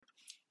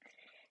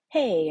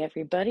Hey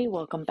everybody,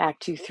 welcome back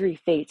to Three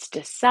Fates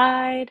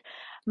Decide.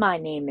 My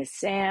name is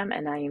Sam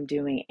and I am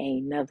doing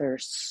another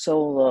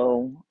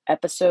solo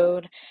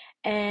episode.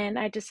 And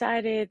I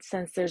decided,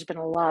 since there's been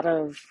a lot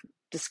of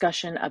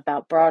discussion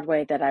about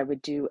Broadway, that I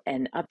would do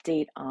an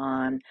update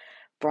on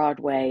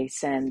Broadway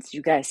since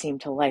you guys seem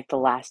to like the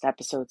last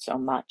episode so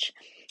much.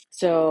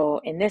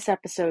 So in this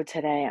episode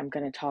today, I'm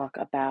going to talk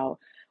about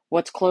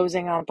what's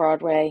closing on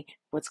Broadway,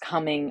 what's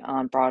coming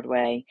on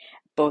Broadway,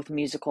 both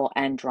musical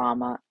and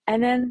drama,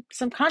 and then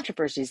some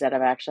controversies that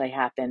have actually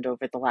happened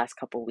over the last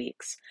couple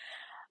weeks.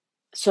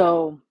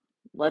 So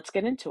let's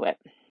get into it.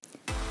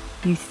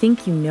 You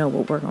think you know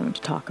what we're going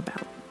to talk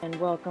about. And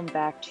welcome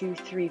back to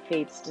Three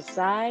Fates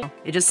Decide.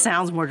 It just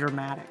sounds more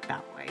dramatic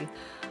that way.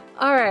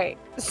 All right,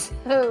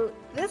 so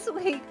this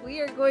week we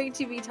are going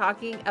to be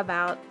talking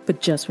about...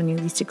 But just when you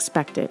least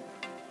expect it,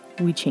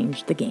 we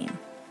changed the game.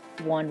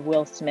 One,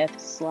 Will Smith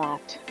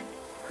slapped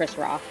Chris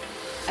Rock.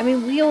 I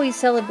mean, we always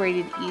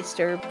celebrated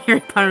Easter.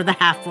 You're part of the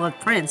Half-Blood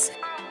Prince.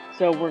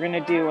 So we're going to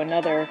do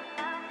another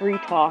free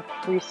talk,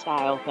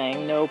 freestyle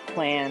thing, no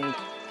planned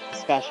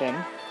discussion.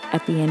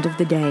 At the end of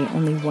the day,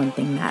 only one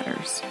thing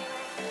matters.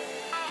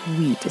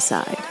 We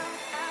decide.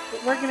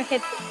 We're going to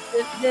hit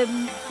the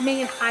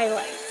main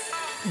highlights.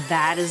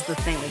 That is the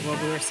thing, like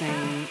what we were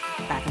saying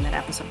back in that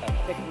episode.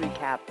 Quick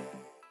recap.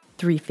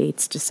 Three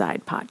Fates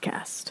Decide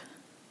podcast.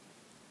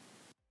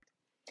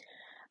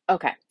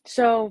 Okay,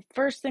 so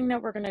first thing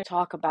that we're going to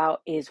talk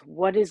about is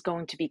what is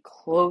going to be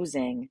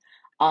closing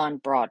on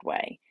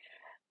Broadway.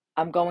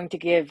 I'm going to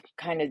give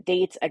kind of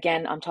dates.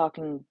 Again, I'm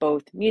talking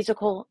both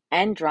musical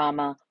and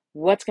drama,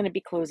 what's going to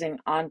be closing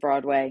on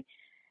Broadway,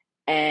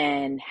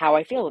 and how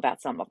I feel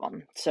about some of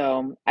them.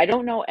 So I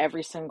don't know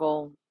every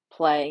single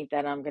play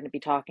that I'm going to be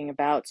talking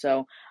about,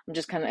 so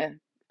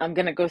I'm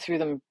going to go through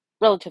them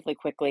relatively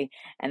quickly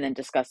and then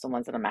discuss the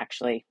ones that I'm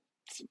actually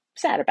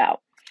sad about.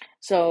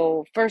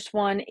 So first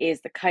one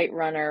is The Kite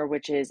Runner,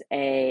 which is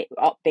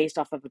based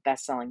off of a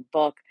best-selling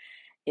book.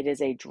 It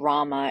is a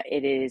drama.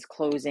 It is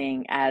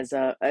closing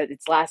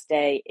its last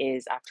day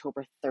is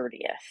October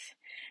 30th.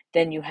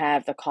 Then you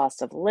have The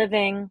Cost of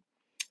Living,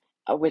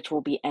 which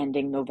will be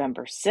ending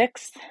November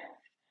 6th.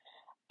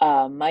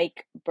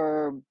 Mike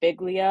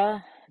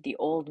Birbiglia, The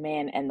Old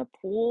Man and the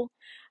Pool,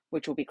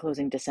 which will be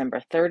closing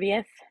December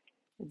 30th.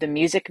 The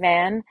Music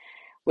Man,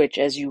 which,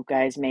 as you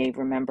guys may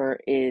remember,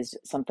 is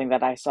something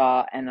that I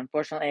saw, and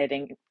unfortunately I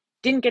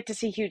didn't get to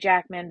see Hugh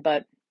Jackman,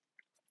 but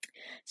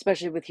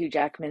especially with Hugh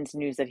Jackman's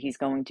news that he's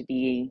going to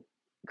be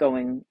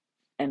going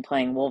and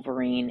playing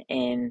Wolverine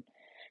in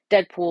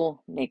Deadpool,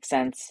 makes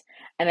sense.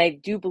 And I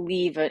do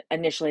believe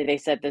initially they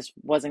said this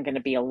wasn't going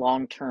to be a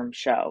long-term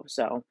show,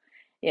 so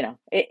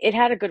it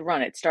had a good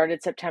run. It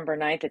started September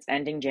 9th, it's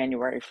ending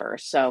January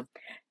 1st, so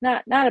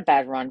not a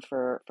bad run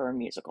for a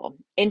musical.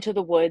 Into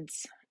the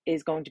Woods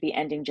is going to be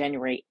ending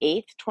January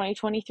 8th,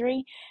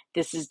 2023.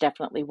 This is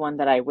definitely one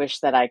that I wish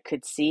that I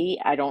could see.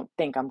 I don't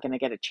think I'm going to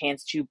get a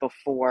chance to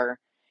before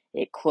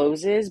it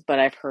closes, but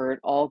I've heard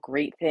all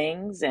great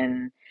things,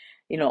 and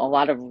a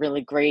lot of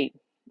really great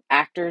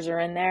actors are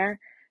in there.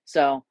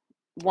 So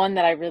one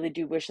that I really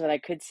do wish that I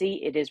could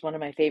see. It is one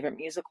of my favorite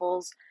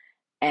musicals,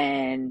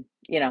 and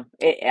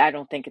I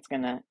don't think it's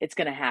gonna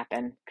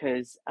happen,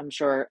 because I'm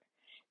sure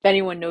if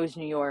anyone knows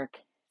New York,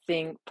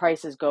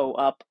 prices go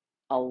up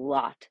a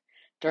lot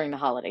during the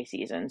holiday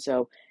season.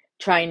 So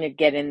trying to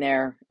get in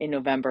there in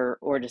November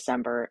or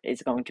December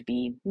is going to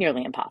be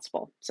nearly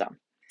impossible. So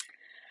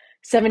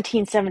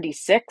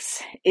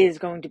 1776 is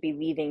going to be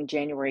leaving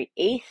January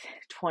 8th,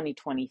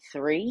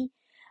 2023.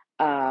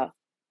 A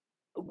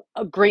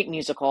great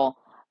musical.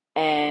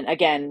 And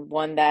again,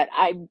 one that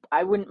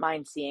I wouldn't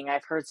mind seeing.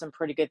 I've heard some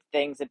pretty good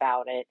things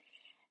about it,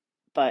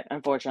 but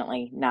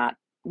unfortunately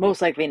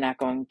most likely not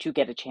going to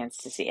get a chance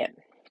to see it.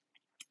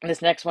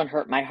 This next one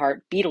hurt my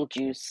heart.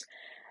 Beetlejuice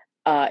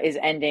is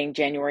ending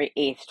January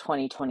 8th,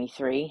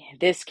 2023.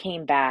 This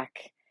came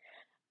back.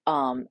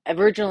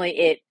 Originally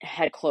it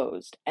had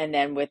closed, and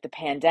then with the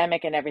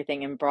pandemic and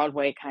everything and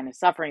Broadway kind of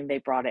suffering, they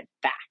brought it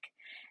back,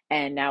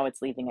 and now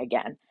it's leaving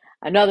again.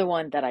 Another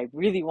one that I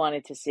really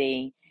wanted to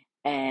see,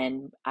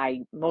 and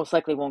I most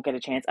likely won't get a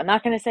chance. I'm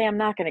not going to say I'm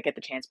not going to get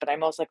the chance, but I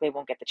most likely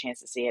won't get the chance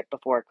to see it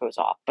before it goes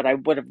off. But I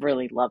would have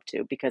really loved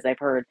to, because I've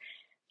heard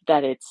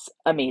that it's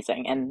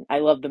amazing, and I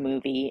love the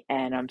movie,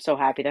 and I'm so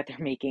happy that they're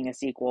making a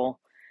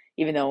sequel,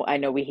 even though I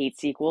know we hate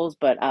sequels,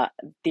 but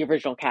the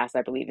original cast,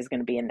 I believe, is going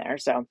to be in there.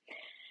 So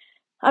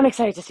I'm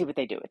excited to see what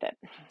they do with it.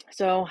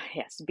 So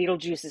yes,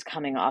 Beetlejuice is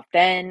coming off.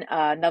 Then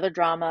another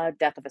drama,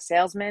 Death of a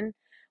Salesman,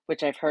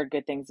 which I've heard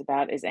good things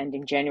about, is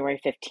ending January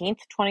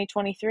 15th,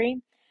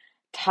 2023.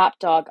 Top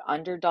Dog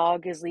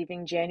Underdog is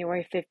leaving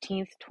January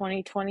 15th,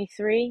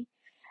 2023.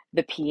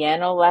 The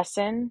Piano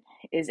Lesson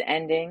is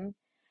ending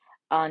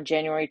on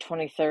January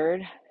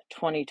 23rd,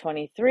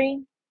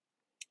 2023.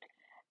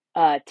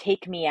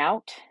 Take Me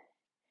Out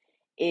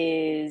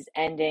is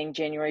ending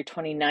January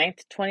 29th,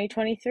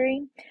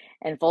 2023.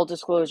 And full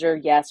disclosure,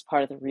 yes,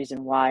 part of the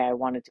reason why I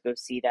wanted to go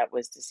see that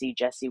was to see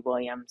Jesse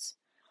Williams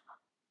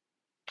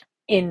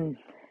in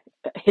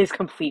his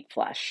complete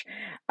flesh.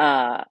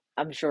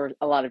 I'm sure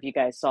a lot of you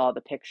guys saw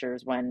the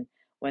pictures when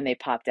they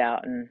popped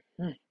out, and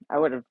I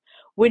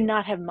would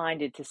not have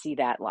minded to see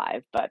that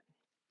live. But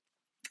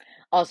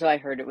also, I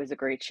heard it was a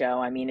great show.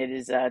 I mean, it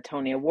is a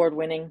Tony Award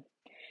winning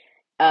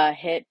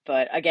hit,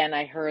 but again,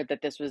 I heard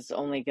that this was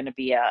only going to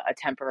be a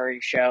temporary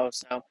show.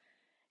 So,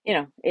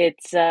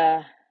 it's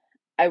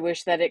I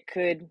wish that it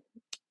could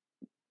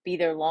be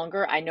there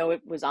longer. I know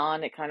it was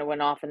on, it kind of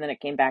went off and then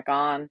it came back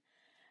on.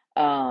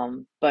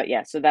 But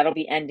yeah, so that'll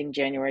be ending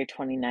January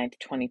 29th,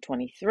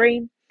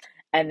 2023.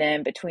 And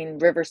then Between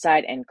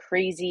Riverside and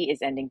Crazy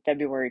is ending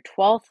February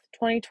 12th,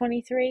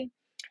 2023.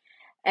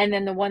 And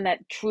then the one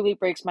that truly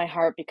breaks my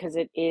heart, because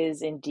it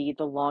is indeed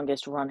the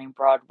longest running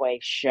Broadway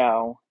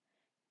show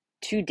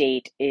to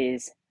date,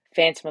 is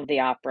Phantom of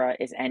the Opera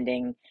is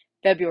ending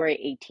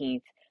February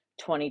 18th,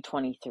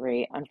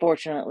 2023.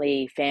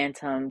 Unfortunately,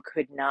 Phantom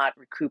could not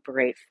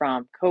recuperate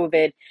from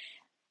COVID.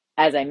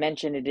 As I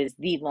mentioned, it is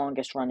the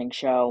longest running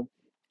show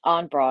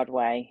on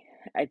Broadway.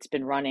 It's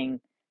been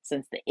running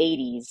since the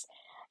 80s.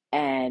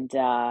 And,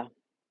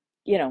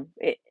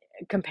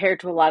 compared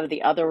to a lot of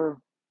the other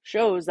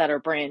shows that are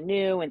brand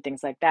new and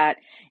things like that,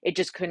 it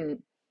just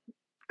couldn't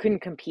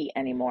compete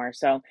anymore.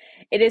 So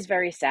it is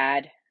very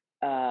sad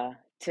uh,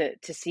 to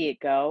see it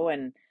go.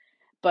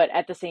 But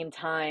at the same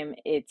time,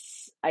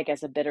 it's, I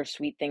guess, a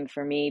bittersweet thing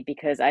for me,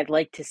 because I'd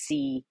like to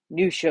see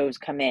new shows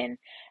come in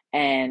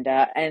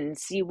and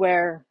see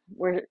where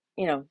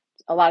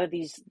a lot of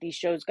these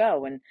shows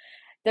go. And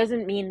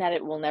doesn't mean that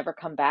it will never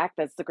come back.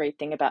 That's the great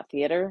thing about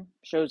theater.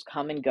 Shows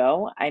come and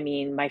go. I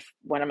mean, my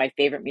one of my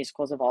favorite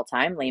musicals of all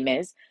time, Les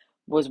Mis,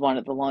 was one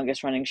of the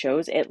longest running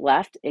shows. It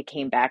left, it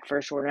came back for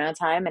a short amount of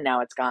time, and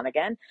now it's gone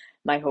again.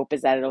 My hope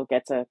is that it'll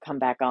get to come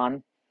back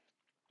on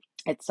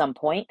at some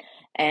point,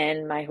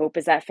 and my hope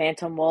is that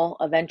Phantom will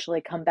eventually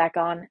come back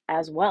on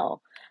as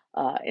well,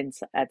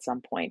 at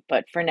some point.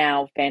 But for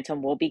now,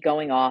 Phantom will be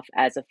going off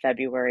as of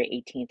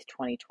February 18th,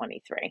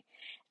 2023,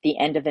 the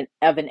end of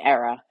an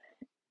era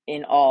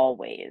in all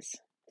ways,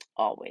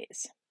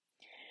 always.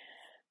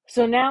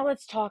 So now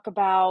let's talk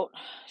about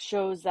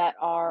shows that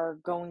are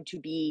going to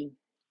be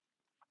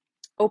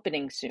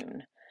opening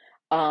soon.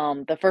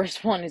 The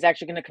first one is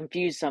actually going to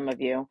confuse some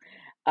of you,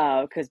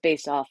 because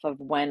based off of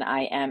when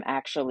I am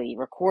actually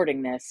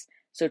recording this.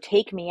 So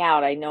Take Me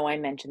Out, I know I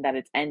mentioned that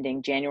it's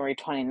ending January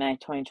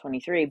 29th,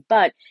 2023,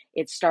 but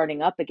it's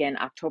starting up again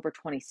October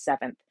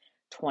 27th,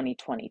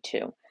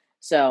 2022.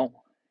 So,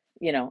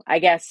 I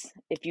guess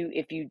if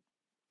you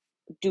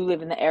do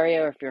live in the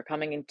area, or if you're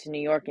coming into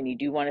New York and you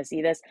do want to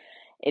see this,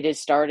 it is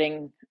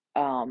starting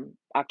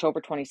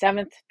October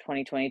 27th,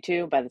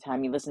 2022. By the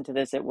time you listen to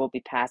this, it will be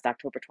past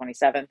October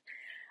 27th,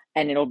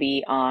 and it'll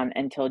be on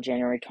until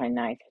January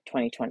 29th,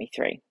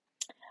 2023.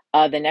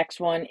 The next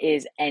one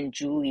is And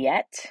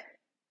Juliet,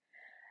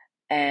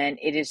 and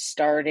it is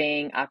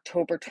starting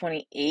October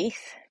 28th,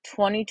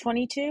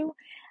 2022.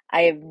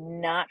 I have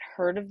not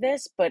heard of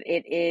this, but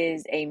it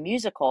is a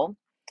musical,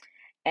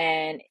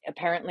 and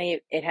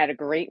apparently it had a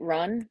great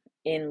run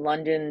in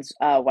London's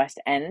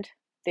West End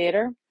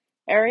theater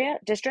area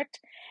district,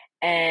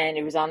 and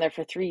it was on there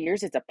for 3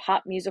 years. It's a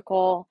pop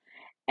musical,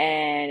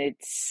 and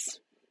it's,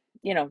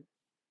 you know,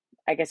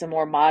 I guess, a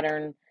more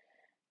modern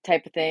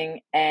type of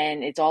thing,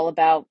 and it's all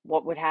about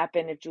what would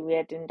happen if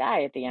Juliet didn't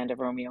die at the end of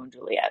Romeo and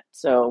Juliet.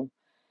 So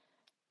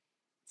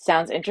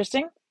sounds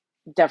interesting.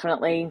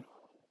 Definitely,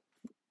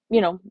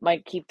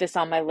 might keep this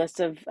on my list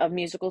of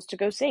musicals to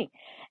go see.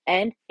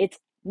 And it's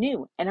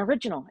new and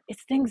original.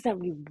 It's things that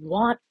we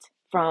want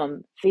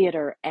from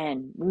theater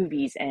and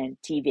movies and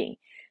TV.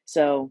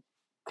 So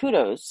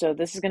kudos. So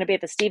this is going to be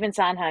at the Stephen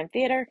Sondheim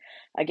Theater,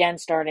 again,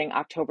 starting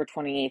October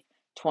 28th,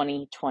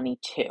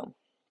 2022.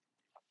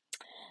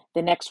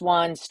 The next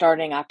one,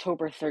 starting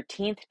October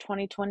 13th,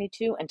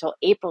 2022 until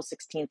April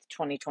 16th,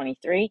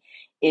 2023,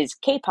 is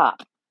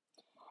K-pop.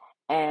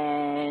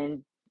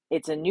 And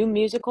it's a new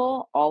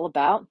musical all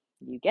about,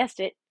 you guessed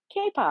it,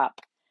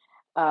 K-pop,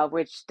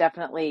 which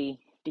definitely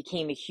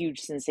became a huge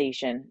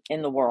sensation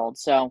in the world.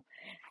 So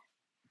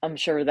I'm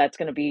sure that's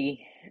going to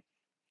be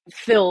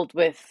filled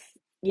with,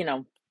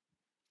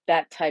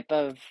 that type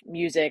of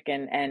music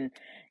and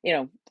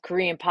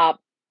Korean pop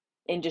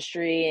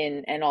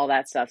industry and all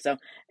that stuff. So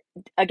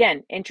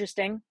again,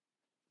 interesting.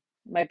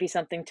 Might be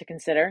something to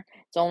consider.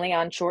 It's only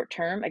on short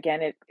term.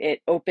 Again,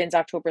 it opens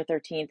October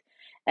 13th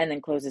and then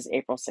closes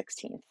April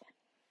 16th.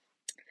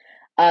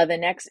 The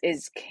next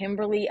is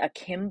Kimberly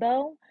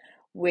Akimbo,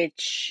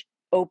 which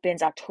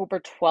opens October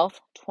 12th,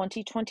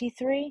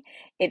 2023.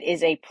 It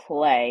is a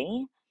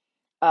play,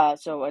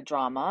 so a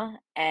drama,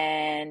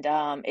 and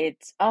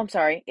I'm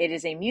sorry, it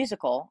is a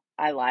musical.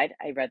 I lied.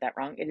 I read that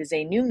wrong. It is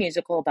a new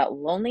musical about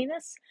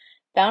loneliness,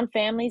 found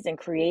families, and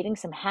creating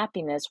some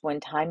happiness when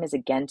time is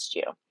against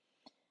you.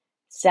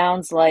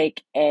 Sounds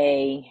like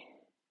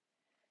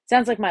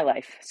my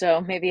life.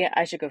 So maybe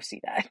I should go see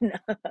that.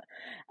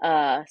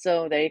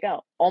 So there you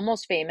go.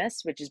 Almost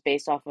Famous, which is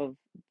based off of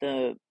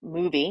the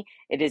movie.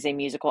 It is a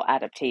musical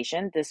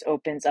adaptation. This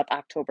opens up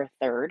October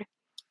 3rd,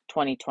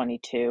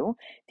 2022.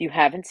 If you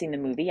haven't seen the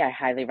movie, I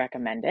highly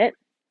recommend it.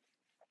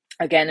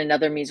 Again,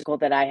 another musical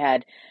that I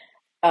had,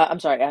 I'm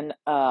sorry,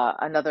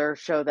 another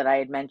show that I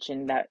had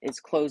mentioned that is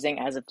closing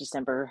as of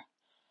December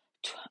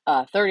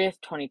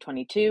 30th,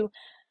 2022.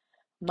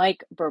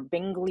 Mike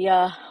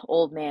Birbiglia,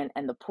 Old Man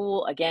and the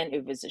Pool. Again,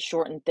 it was a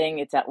shortened thing.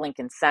 It's at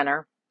Lincoln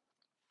Center.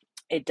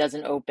 It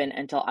doesn't open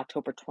until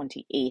October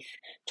 28th,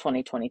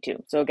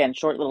 2022. So again,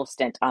 short little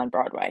stint on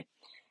Broadway.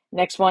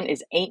 Next one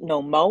is Ain't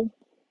No Mo.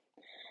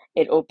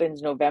 It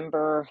opens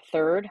November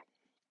 3rd,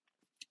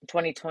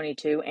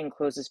 2022 and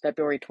closes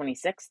February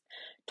 26th,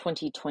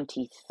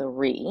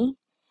 2023.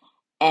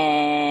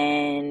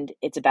 And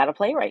it's about a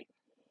playwright.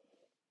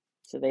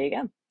 So there you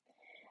go.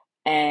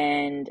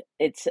 And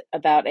it's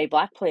about a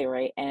Black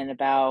playwright and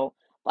about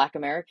Black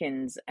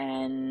Americans,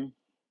 and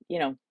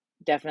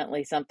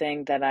definitely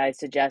something that I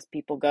suggest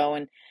people go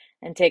and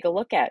take a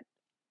look at.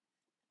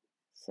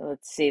 So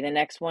let's see, the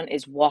next one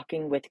is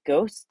Walking with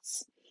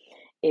Ghosts.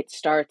 It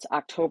starts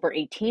October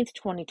 18th,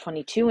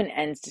 2022 and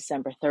ends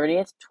December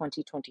 30th,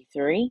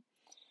 2023.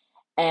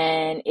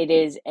 And it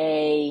is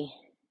a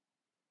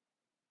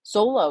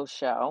solo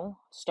show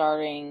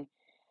starring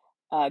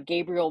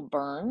Gabriel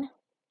Byrne,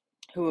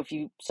 who, if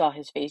you saw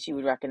his face, you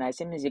would recognize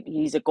him.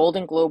 He's a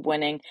Golden Globe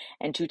winning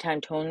and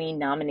two-time Tony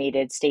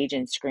nominated stage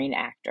and screen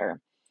actor.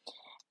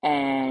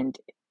 And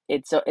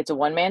it's a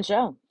one-man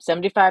show,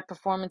 75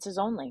 performances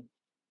only.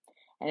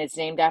 And it's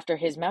named after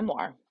his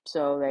memoir.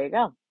 So there you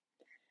go.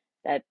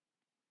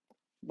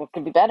 What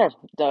could be better?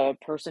 The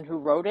person who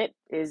wrote it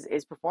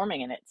is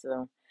performing in it.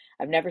 So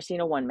I've never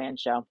seen a one-man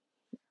show.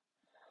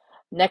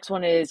 Next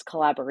one is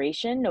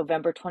Collaboration,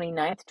 November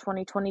 29th,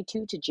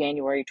 2022 to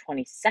January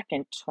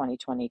 22nd,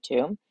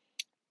 2022.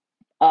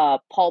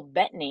 Paul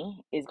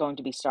Bettany is going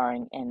to be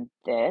starring in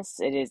this.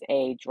 It is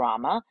a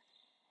drama,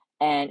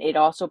 and it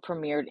also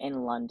premiered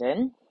in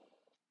London.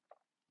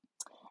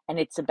 And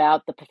it's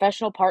about the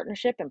professional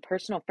partnership and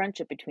personal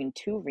friendship between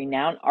two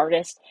renowned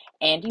artists,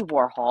 Andy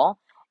Warhol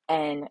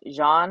and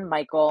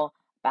Jean-Michel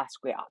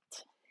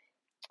Basquiat.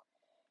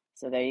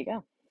 So there you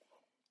go.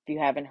 If you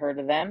haven't heard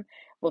of them,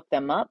 look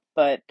them up,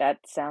 but that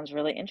sounds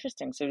really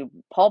interesting. So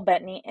Paul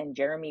Bettany and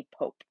Jeremy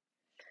Pope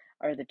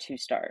are the two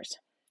stars.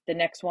 The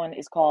next one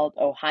is called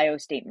Ohio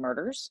State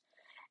Murders,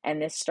 and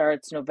this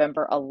starts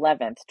November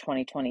 11th,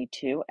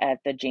 2022 at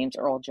the James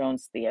Earl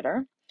Jones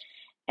Theater,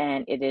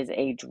 and it is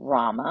a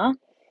drama,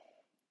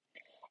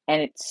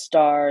 and it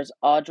stars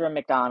Audra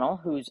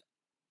McDonald, who's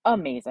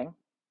amazing.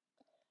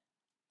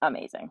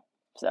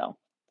 So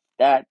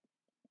that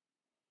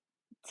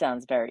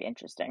sounds very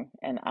interesting,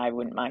 and I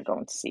wouldn't mind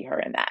going to see her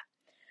in that.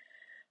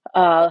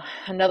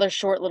 Another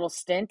short little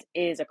stint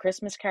is A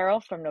Christmas Carol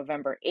from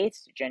November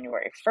 8th to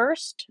January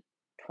 1st,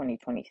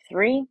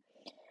 2023.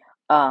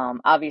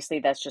 Obviously,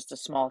 that's just a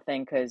small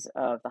thing because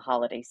of the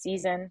holiday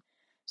season.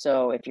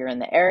 So if you're in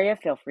the area,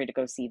 feel free to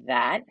go see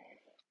that.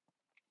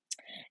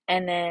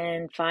 And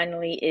then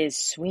finally is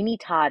Sweeney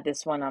Todd.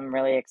 This one I'm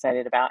really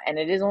excited about. And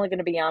it is only going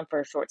to be on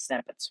for a short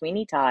stint, but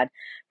Sweeney Todd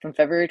from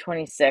February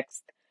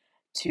 26th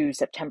to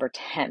September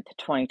 10th,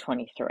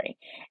 2023.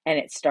 And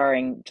it's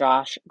starring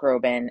Josh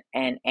Groban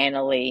and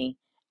Annalee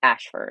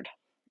Ashford.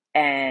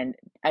 And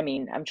I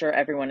mean, I'm sure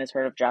everyone has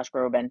heard of Josh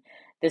Groban.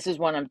 This is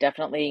one I'm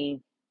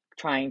definitely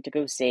trying to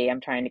go see.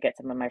 I'm trying to get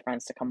some of my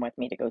friends to come with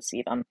me to go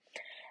see them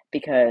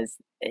because,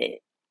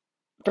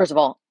 first of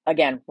all,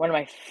 again, one of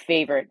my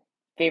favorite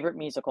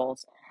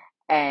musicals,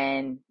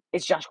 and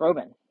it's Josh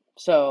Groban.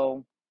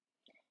 So,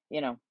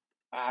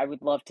 I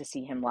would love to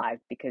see him live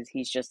because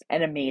he's just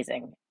an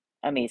amazing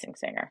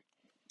singer.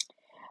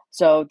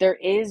 So there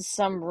is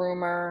some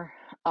rumor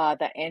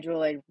that Andrew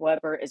Lloyd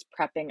Webber is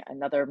prepping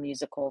another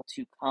musical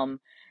to come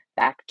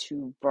back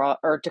to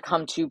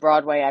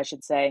Broadway, I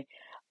should say,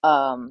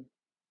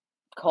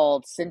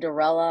 called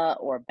Cinderella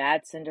or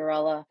Bad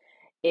Cinderella.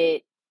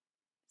 It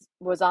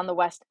was on the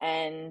West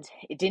End.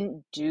 It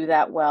didn't do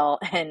that well,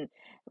 and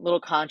a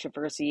little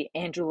controversy.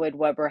 Andrew Lloyd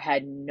Webber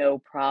had no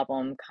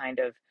problem kind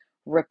of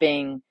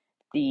ripping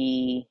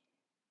the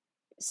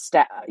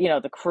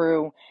the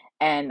crew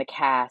and the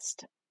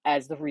cast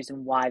as the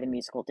reason why the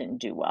musical didn't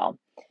do well.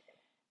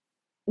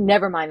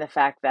 Never mind the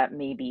fact that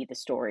maybe the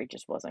story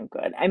just wasn't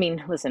good. I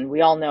mean, listen,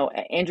 we all know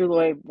Andrew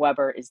Lloyd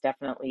Webber is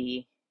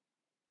definitely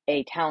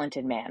a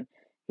talented man.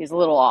 He's a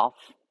little off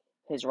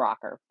his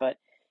rocker, but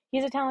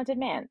he's a talented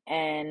man.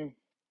 And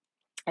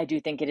I do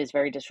think it is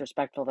very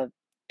disrespectful that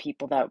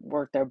people that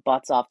worked their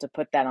butts off to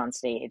put that on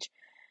stage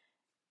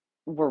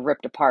were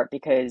ripped apart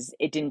because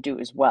it didn't do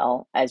as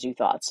well as you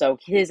thought. So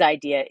his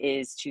idea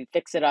is to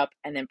fix it up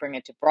and then bring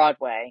it to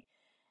Broadway,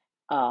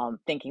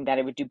 thinking that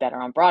it would do better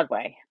on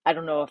Broadway. I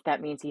don't know if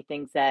that means he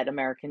thinks that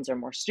Americans are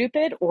more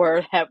stupid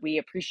or that we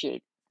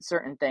appreciate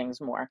certain things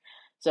more.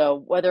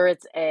 So whether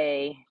it's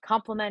a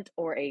compliment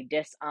or a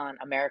diss on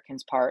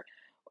Americans' part,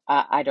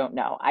 I don't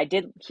know. I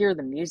did hear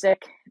the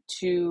music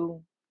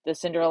to the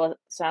Cinderella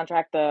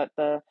soundtrack,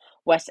 the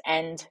West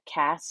End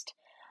cast.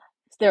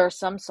 There are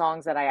some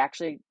songs that I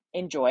actually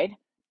enjoyed.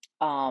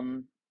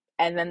 And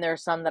then there are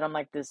some that I'm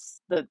like,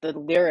 the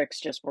lyrics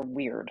just were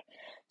weird.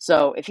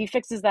 So if he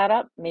fixes that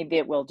up, maybe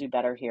it will do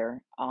better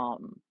here.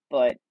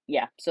 But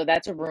yeah, so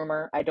that's a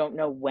rumor. I don't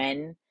know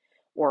when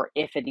or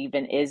if it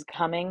even is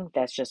coming.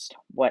 That's just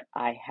what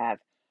I have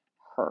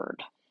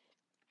heard.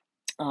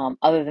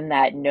 Other than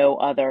that, no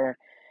other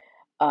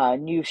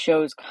new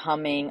shows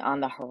coming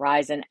on the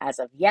horizon as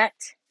of yet.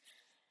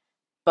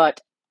 But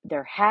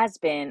there has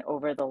been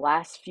over the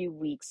last few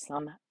weeks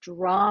some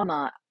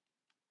drama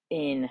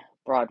in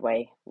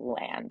Broadway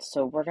land.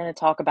 So we're going to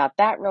talk about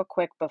that real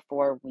quick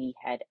before we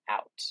head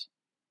out.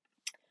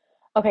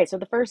 Okay, so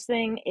the first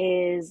thing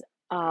is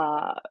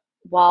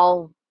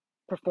while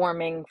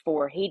performing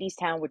for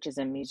Hadestown, which is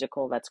a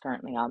musical that's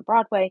currently on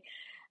Broadway,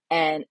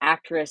 an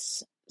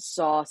actress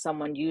saw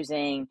someone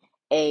using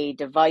a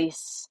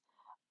device,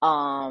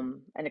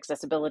 an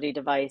accessibility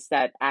device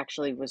that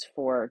actually was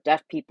for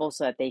deaf people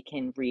so that they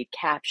can read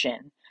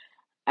caption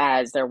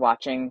as they're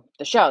watching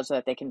the show so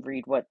that they can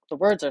read what the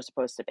words are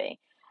supposed to be.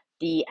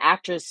 The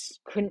actress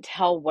couldn't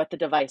tell what the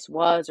device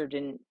was or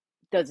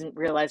doesn't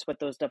realize what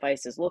those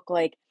devices look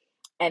like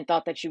and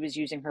thought that she was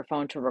using her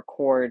phone to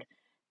record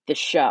the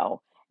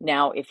show.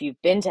 Now, if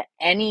you've been to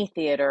any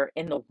theater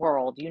in the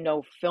world, you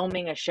know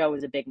filming a show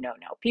is a big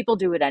no-no. People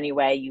do it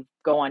anyway. You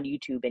go on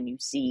YouTube and you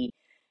see,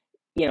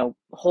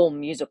 whole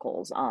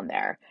musicals on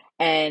there.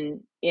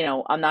 And,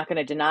 I'm not going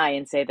to deny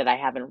and say that I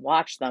haven't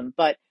watched them,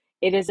 but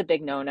it is a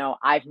big no-no.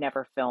 I've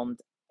never filmed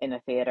in a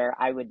theater.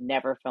 I would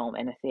never film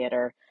in a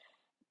theater,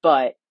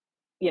 but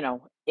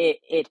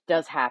it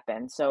does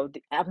happen. So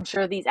I'm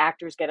sure these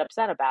actors get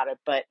upset about it,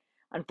 but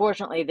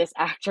unfortunately, this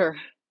actor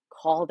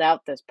called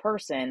out this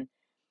person,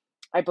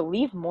 I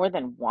believe more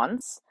than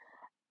once.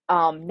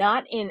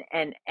 Not in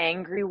an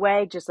angry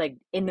way, just like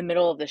in the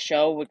middle of the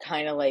show would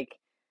kind of like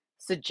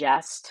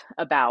suggest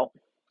about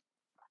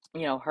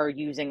her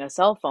using a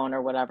cell phone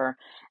or whatever,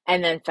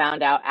 and then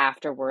found out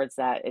afterwards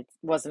that it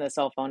wasn't a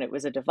cell phone, it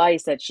was a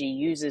device that she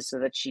uses so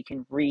that she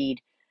can read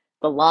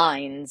the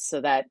lines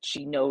so that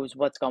she knows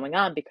what's going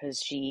on because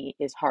she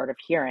is hard of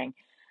hearing.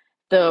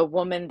 The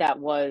woman that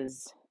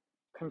was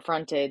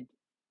confronted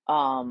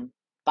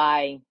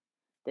by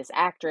this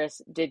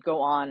actress did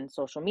go on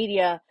social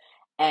media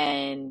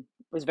and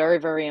was very,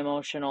 very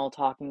emotional,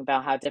 talking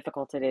about how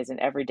difficult it is in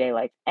everyday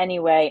life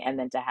anyway. And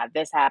then to have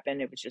this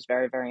happen, it was just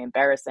very, very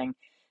embarrassing.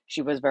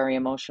 She was very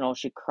emotional.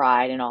 She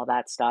cried and all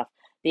that stuff.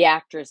 The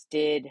actress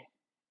did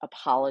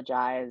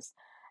apologize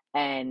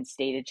and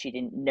stated she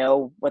didn't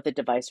know what the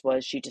device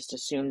was. She just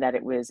assumed that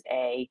it was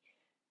a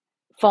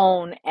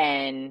phone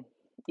and,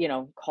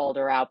 called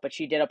her out, but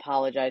she did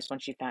apologize when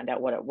she found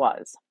out what it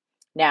was.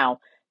 Now,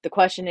 the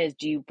question is,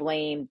 do you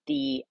blame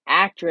the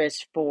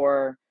actress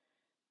for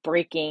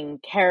breaking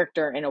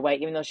character in a way,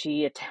 even though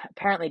she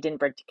apparently didn't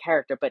break the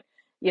character, but,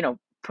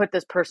 put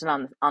this person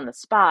on the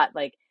spot?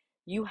 Like,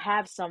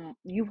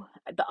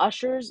 the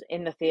ushers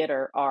in the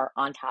theater are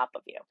on top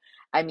of you.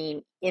 I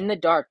mean, in the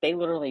dark, they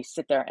literally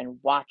sit there and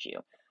watch you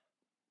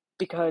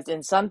because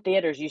in some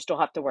theaters you still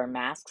have to wear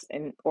masks,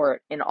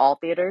 or in all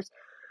theaters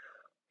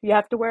you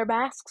have to wear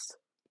masks.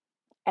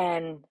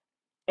 And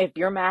if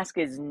your mask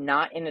is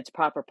not in its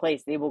proper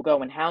place, they will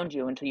go and hound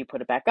you until you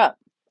put it back up.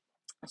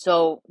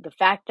 So the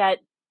fact that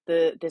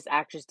this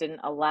actress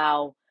didn't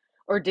allow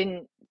or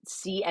didn't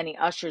see any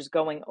ushers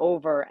going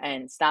over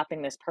and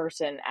stopping this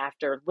person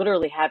after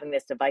literally having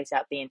this device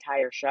out the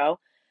entire show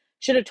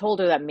should have told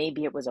her that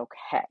maybe it was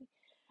okay.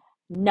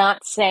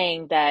 Not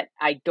saying that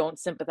I don't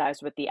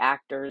sympathize with the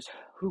actors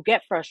who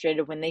get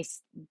frustrated when they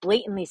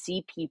blatantly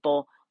see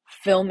people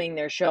filming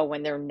their show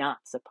when they're not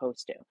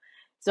supposed to.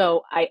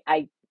 So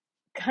I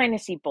kind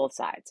of see both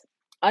sides.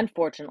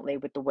 Unfortunately,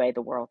 with the way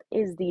the world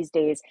is these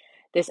days,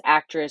 this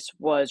actress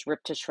was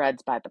ripped to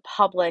shreds by the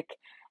public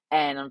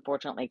and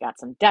unfortunately got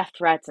some death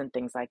threats and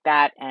things like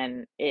that.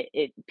 And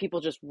it people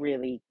just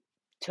really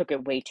took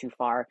it way too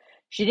far.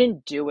 She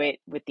didn't do it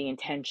with the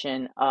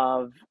intention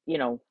of,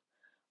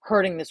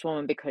 hurting this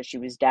woman because she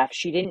was deaf.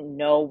 She didn't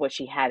know what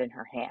she had in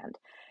her hand.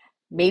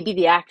 Maybe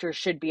the actors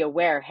should be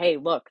aware, hey,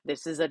 look,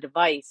 this is a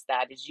device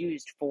that is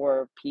used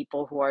for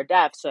people who are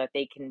deaf so that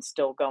they can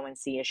still go and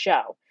see a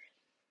show.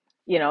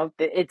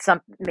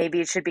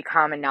 Maybe it should be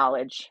common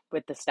knowledge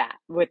with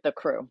the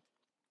crew,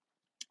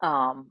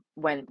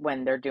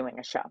 when they're doing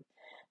a show.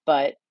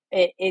 But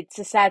it's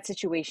a sad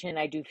situation.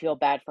 I do feel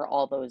bad for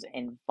all those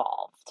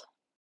involved.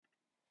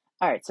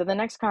 All right, so the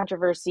next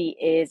controversy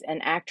is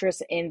an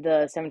actress in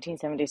the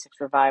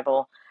 1776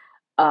 revival,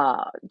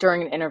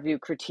 during an interview,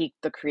 critiqued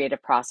the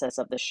creative process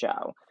of the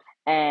show.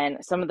 And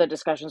some of the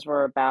discussions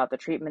were about the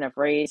treatment of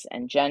race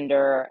and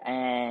gender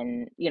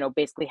and,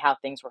 basically how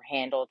things were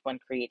handled when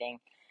creating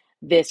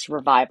this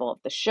revival of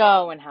the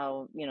show and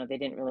how, they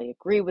didn't really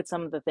agree with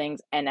some of the things.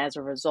 And as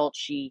a result,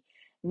 she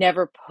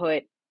never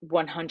put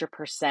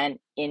 100%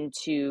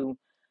 into,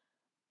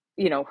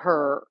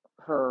 her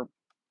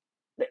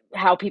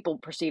how people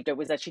perceived it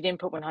was that she didn't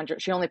put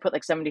 100, she only put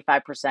like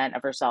 75%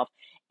 of herself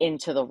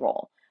into the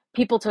role.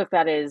 People took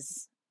that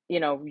as,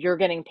 you're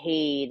getting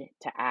paid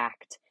to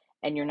act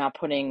and you're not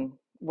putting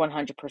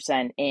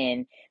 100%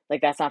 in.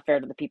 Like, that's not fair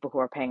to the people who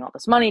are paying all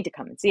this money to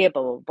come and see it,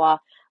 blah, blah, blah.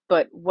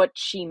 But that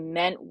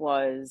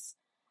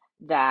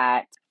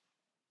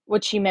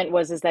what she meant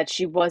was is that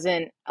she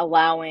wasn't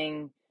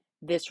allowing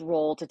this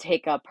role to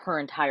take up her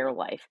entire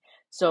life.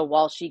 So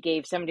while she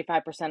gave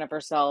 75% of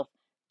herself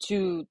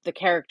to the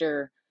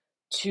character,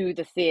 to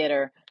the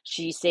theater,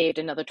 she saved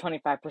another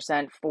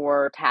 25%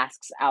 for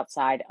tasks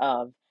outside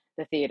of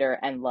the theater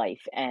and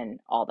life and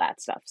all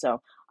that stuff.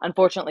 So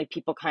unfortunately,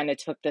 people kind of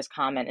took this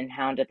comment and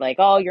hounded, like,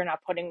 oh, you're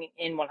not putting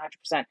in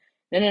 100%.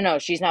 No, no, no.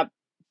 She's not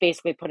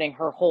basically putting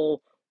her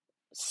whole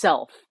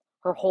self,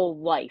 her whole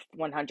life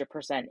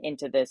 100%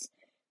 into this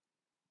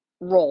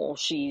role.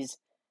 She's,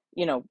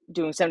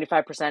 doing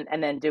 75%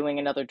 and then doing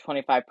another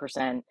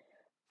 25%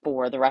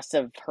 for the rest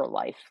of her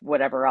life,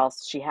 whatever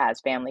else she has,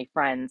 family,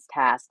 friends,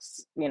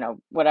 tasks,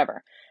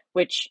 whatever,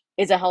 which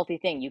is a healthy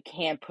thing. You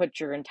can't put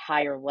your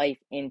entire life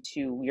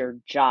into your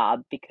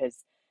job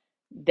because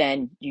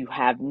then you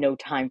have no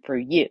time for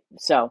you.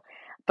 So,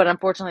 but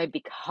unfortunately,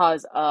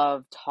 because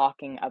of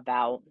talking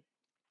about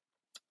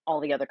all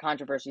the other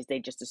controversies, they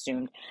just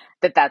assumed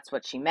that that's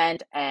what she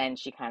meant, and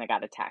she kind of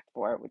got attacked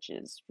for it, which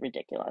is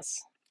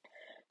ridiculous.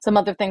 Some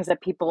other things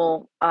that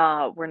people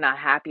were not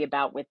happy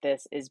about with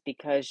this is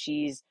because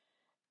she's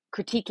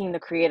critiquing the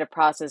creative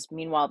process.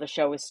 Meanwhile, the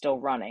show is still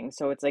running.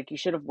 So it's like you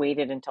should have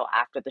waited until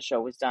after the show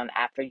was done,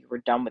 after you were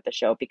done with the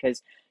show,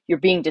 because you're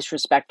being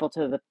disrespectful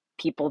to the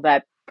people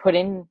that put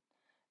in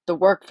the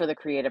work for the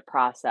creative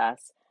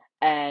process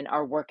and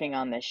are working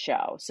on this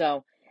show.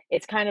 So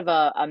it's kind of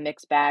a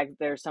mixed bag.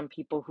 There's some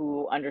people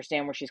who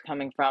understand where she's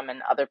coming from,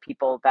 and other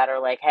people that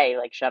are like, hey,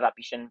 like, shut up.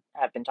 You shouldn't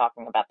have been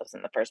talking about this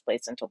in the first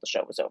place until the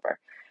show was over.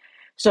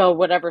 So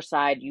whatever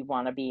side you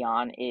want to be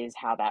on is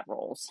how that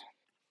rolls.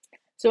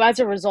 So as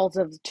a result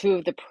of two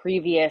of the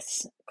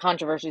previous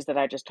controversies that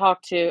I just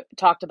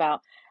talked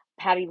about,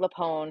 Patti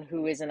LuPone,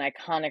 who is an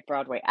iconic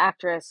Broadway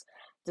actress,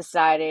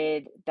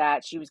 decided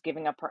that she was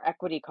giving up her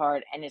equity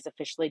card and is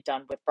officially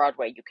done with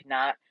Broadway. You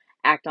cannot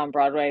act on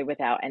Broadway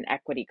without an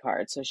equity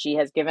card. So she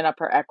has given up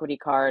her equity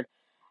card,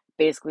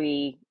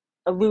 basically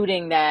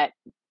alluding that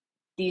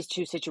these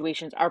two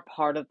situations are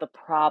part of the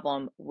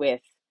problem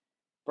with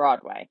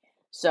Broadway.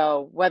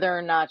 So whether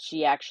or not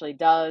she actually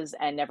does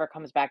and never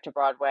comes back to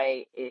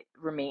Broadway, it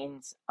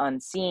remains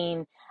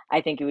unseen.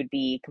 I think it would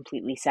be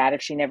completely sad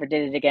if she never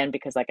did it again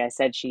because, like I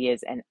said, she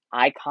is an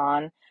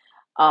icon.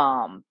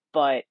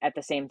 But at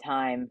the same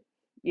time,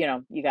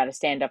 you got to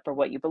stand up for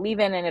what you believe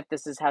in, and if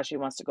this is how she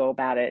wants to go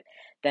about it,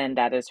 then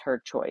that is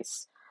her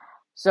choice.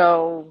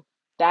 So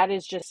that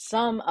is just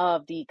some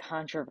of the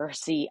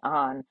controversy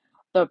on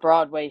the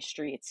Broadway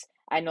streets.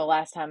 I know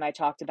last time I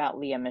talked about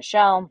Leah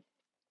Michelle,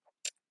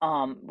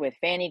 with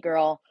Funny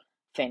Girl,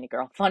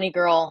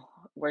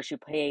 where she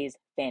plays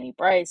Fanny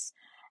Bryce.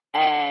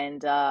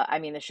 And I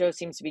mean, the show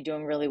seems to be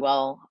doing really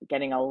well,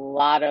 getting a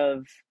lot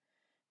of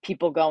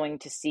people going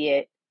to see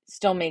it.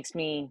 Still makes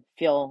me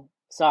feel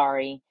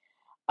sorry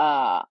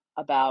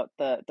about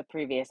the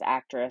previous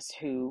actress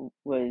who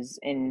was,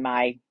 in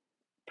my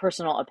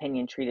personal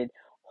opinion, treated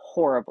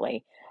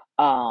horribly.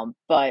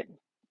 But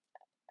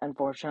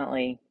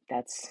unfortunately,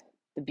 that's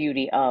the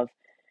beauty of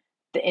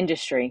the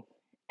industry.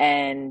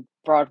 And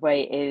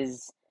Broadway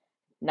is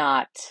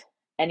not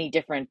any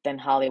different than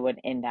Hollywood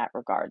in that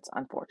regards,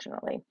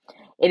 unfortunately.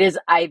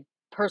 I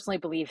personally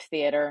believe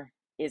theater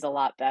is a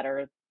lot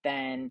better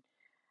than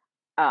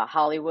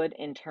Hollywood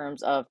in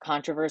terms of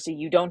controversy.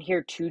 You don't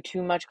hear too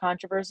much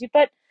controversy,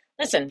 but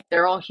listen,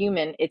 they're all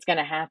human. It's going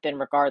to happen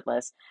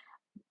regardless.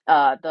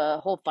 The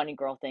whole Funny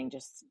Girl thing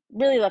just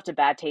really left a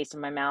bad taste in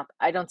my mouth.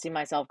 I don't see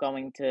myself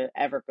going to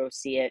ever go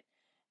see it.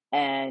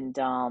 And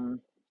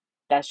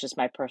that's just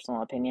my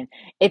personal opinion.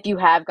 If you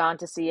have gone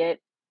to see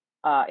it,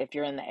 if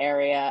you're in the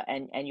area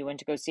and you went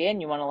to go see it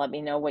and you want to let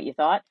me know what you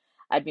thought,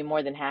 I'd be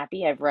more than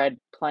happy. I've read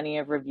plenty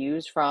of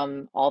reviews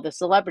from all the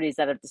celebrities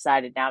that have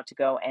decided now to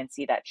go and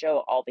see that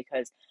show, all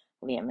because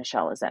Leah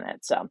Michelle is in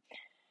it. So,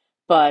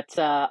 but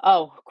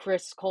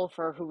Chris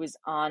Colfer, who was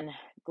on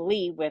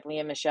Glee with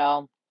Leah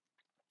Michelle,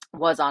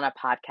 was on a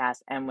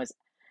podcast and was,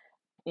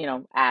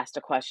 asked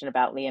a question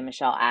about Leah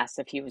Michelle, asked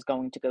if he was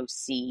going to go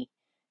see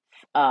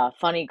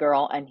Funny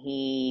Girl, and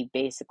he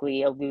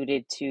basically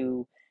alluded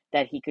to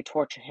that he could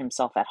torture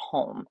himself at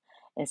home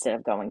instead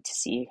of going to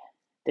see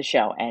the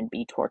show and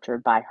be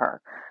tortured by her.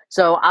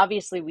 So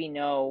obviously we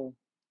know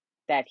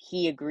that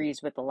he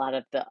agrees with a lot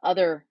of the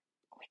other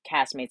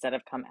castmates that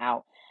have come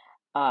out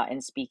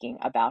and speaking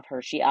about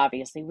her. She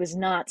obviously was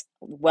not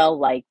well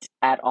liked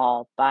at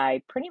all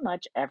by pretty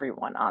much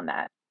everyone on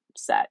that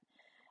set.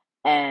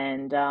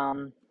 And,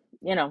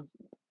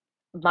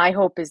 my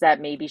hope is that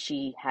maybe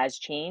she has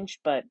changed,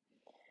 but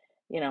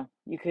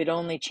you could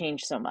only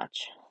change so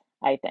much,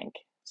 I think.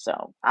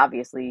 So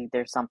obviously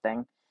there's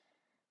something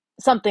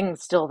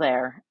still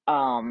there.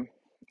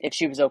 If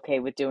she was okay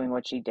with doing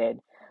what she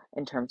did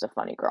in terms of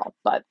Funny Girl,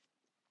 but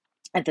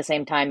at the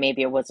same time,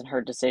 maybe it wasn't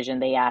her decision.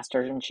 They asked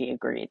her and she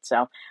agreed.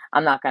 So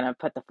I'm not going to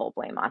put the full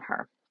blame on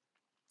her.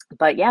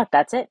 But yeah,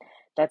 that's it.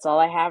 That's all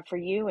I have for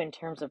you in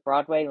terms of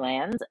Broadway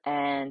lands.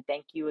 And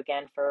thank you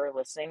again for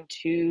listening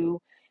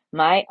to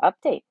my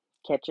update.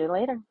 Catch you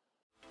later.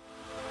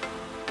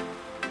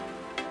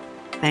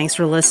 Thanks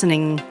for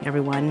listening,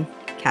 everyone.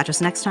 Catch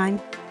us next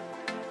time.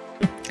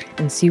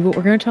 And see what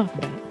we're going to talk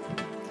about.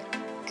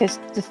 Because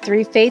the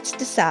three fates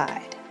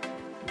decide.